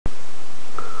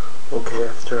Okay,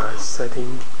 after I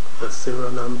setting the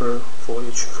serial number for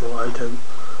each flow item,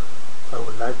 I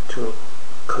would like to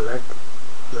collect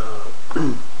the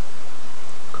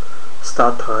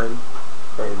start time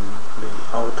and the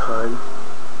out time.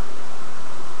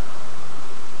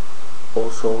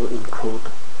 Also include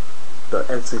the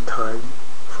exit time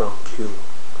from queue.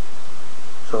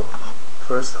 So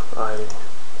first I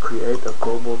create a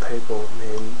global table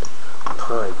named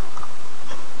time.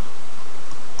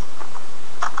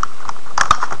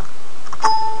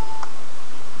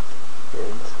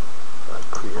 And I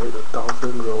create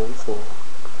 1,000 row for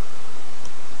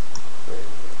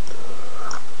and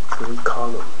 3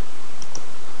 column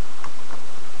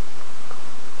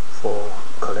for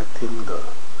collecting the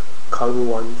column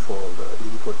 1 for the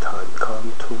input time,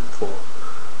 column 2 for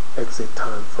exit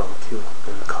time from queue,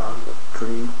 and column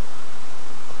 3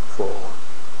 for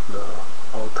the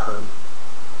out time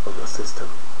of the system.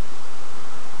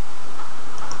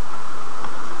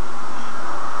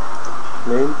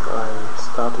 Then I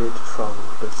started from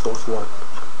the source 1,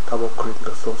 double click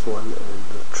the source 1 and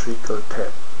the trigger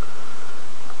tab.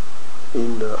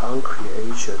 In the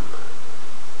onCreation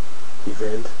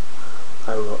event,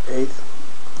 I will add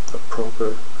a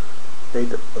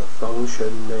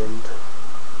function named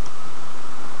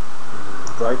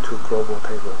write to global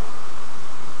table.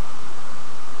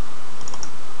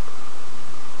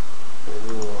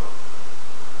 And it will,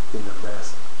 in the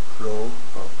last row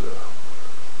of the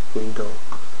window,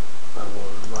 I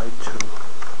will write to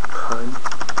time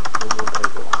global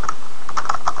table.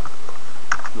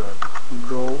 The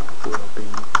row will be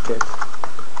get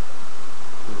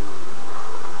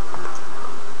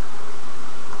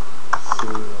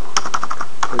serial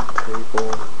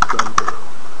table number.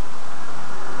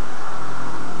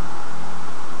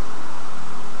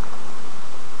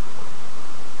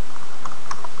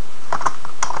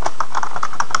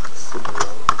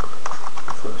 Serial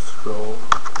first row,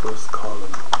 first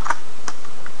column,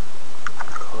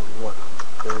 column 1,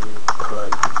 and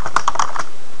time.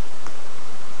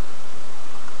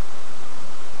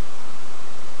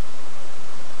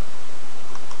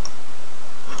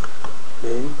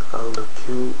 Then on the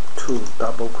Q2,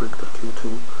 double click the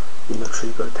Q2 in the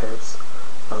trigger tabs.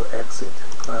 On exit,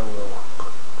 I will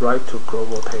write to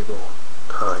global table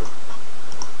time.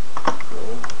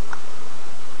 So,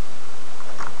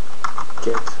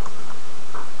 get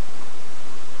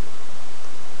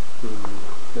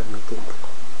let me think.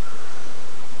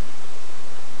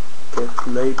 Get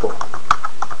label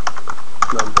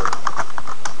number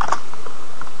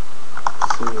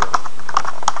serial.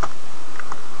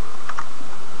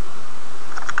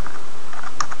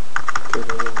 Get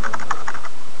label number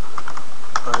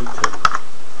item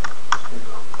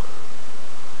serial.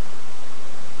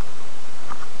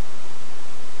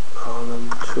 Column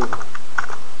 2.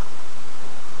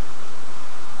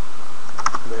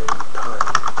 Then time.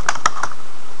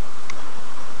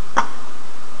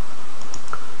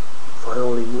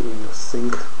 Finally, in the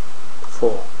sync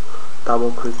 4,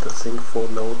 double click the sync 4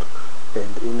 node,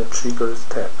 and in the triggers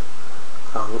tab,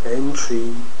 on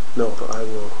entry node, I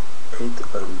will add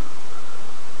a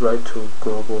write to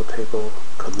global table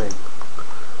command.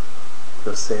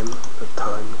 The same, the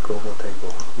time global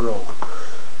table row.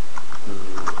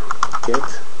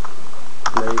 Get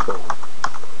label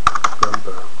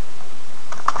number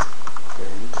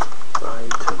and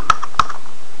item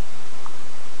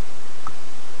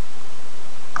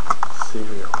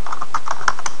serial.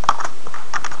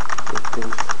 I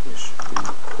think it should be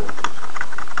quoted.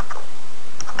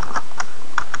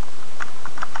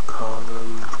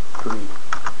 Column 3,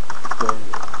 then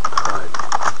time.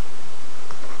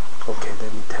 Okay,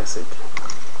 let me test it.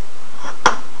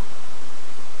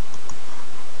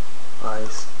 I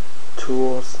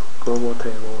towards global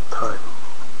table time.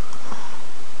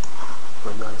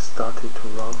 When I started to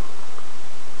run,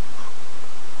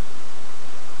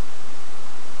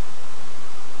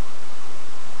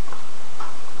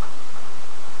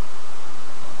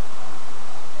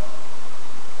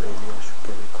 maybe I should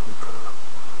get it quicker.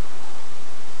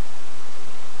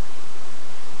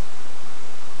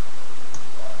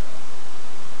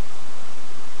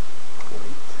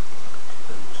 Wait,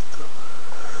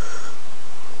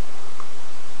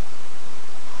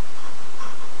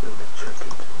 let me check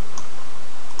it.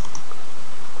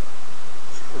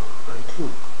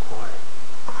 19. Why?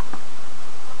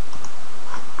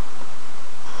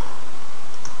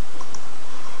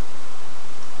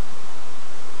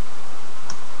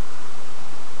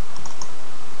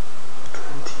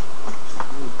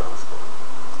 Impossible.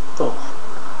 Oh,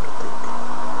 I think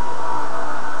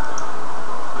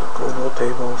the global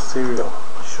table serial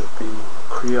should be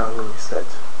clear on reset.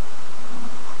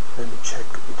 Let me check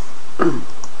it.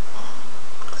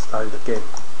 start it again.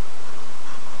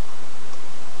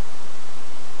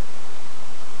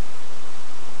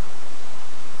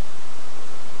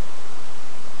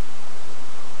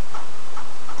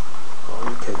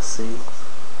 You can see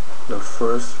the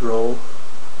first row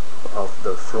of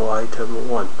the floor item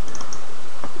 1.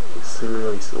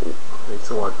 Serial is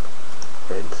 1,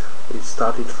 and it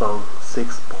started from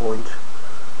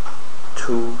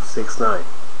 6.269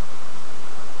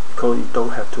 because you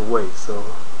don't have to wait,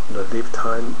 so the lead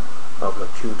time of the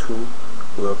Q2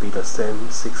 will be the same,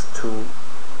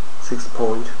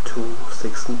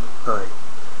 6.269.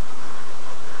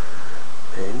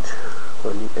 And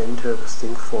when you enter the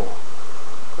sync 4,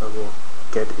 I will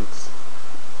get it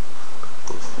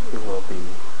will be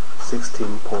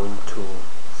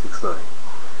 16.269.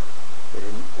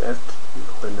 And after,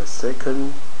 when the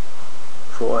second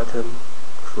floor item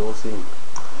flows in,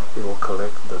 it will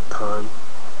collect the time.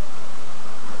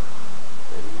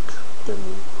 And let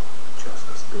me adjust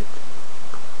the speed.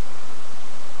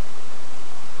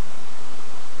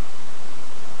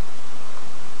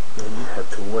 Then you have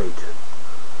to wait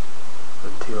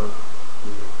until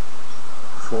the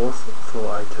fourth floor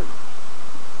item,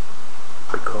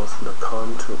 because the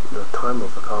time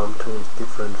of the column 2 is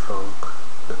different from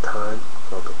the time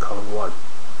of the column 1.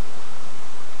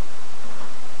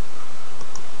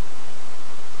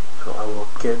 So I will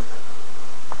get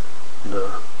the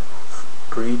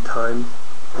read time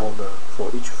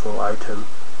for each floor item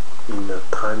in the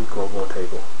time global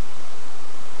table.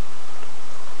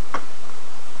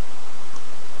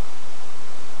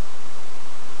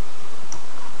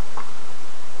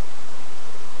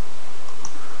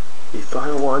 If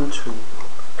I want to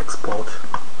export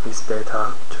this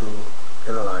data to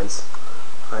analyze,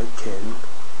 I can,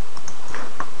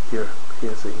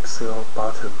 here's the Excel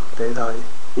button, data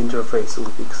interface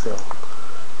with Excel.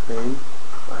 Then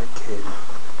I can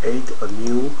add a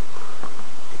new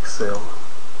Excel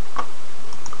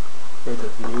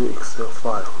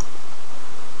file.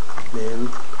 Then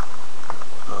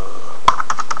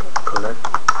collect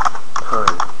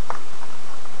time.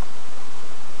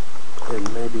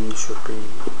 And maybe it should be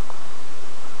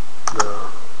the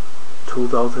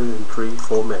 2003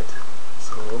 format.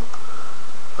 So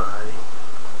I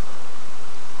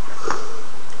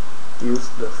use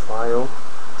the file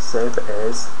save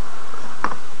as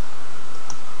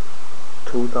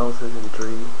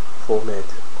 2003 format.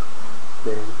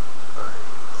 Then I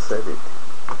save it,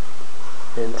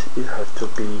 and it has to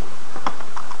be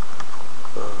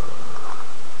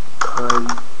time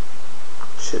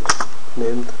sheet,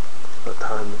 named a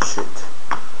time sheet.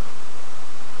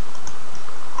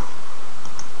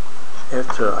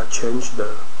 After I change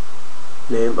the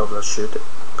name of the sheet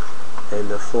and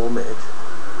the format,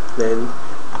 then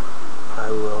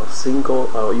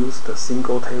I'll use the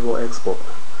single table export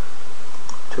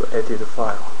to edit the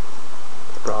file.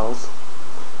 Browse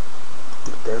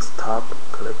the desktop,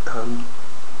 collect time.xls,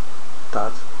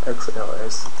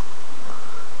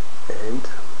 and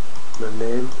the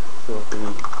name will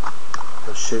be,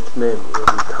 the sheet name will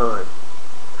be time.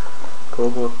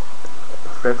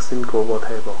 Flexsim global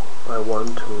table. I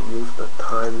want to use the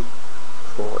time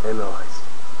for analyze.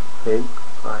 Then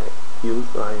I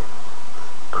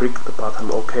click the button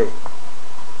OK.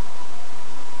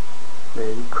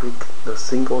 Then click the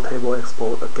single table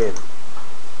export again.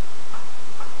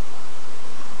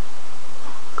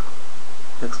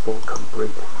 Export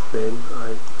complete. Then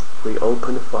I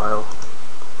reopen the file.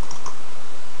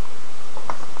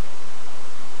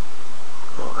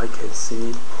 I can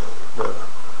see the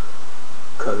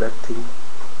collected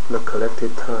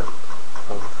time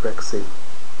of Flexsim,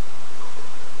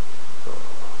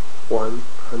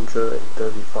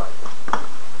 135.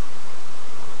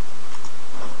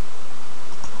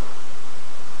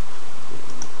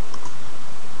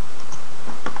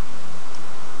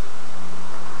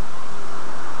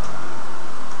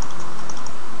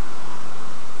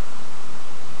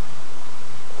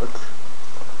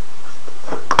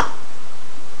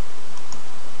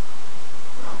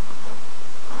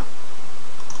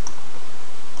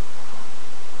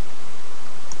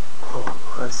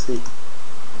 I see,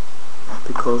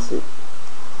 because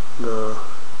the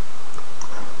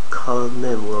column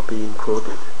name will be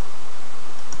included.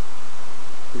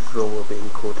 This row will be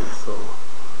included, so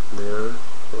there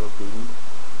will be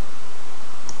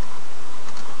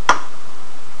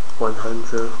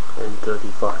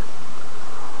 135.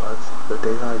 But the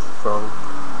data is from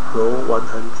row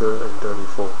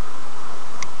 134.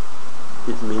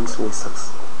 It means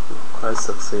I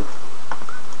succeed.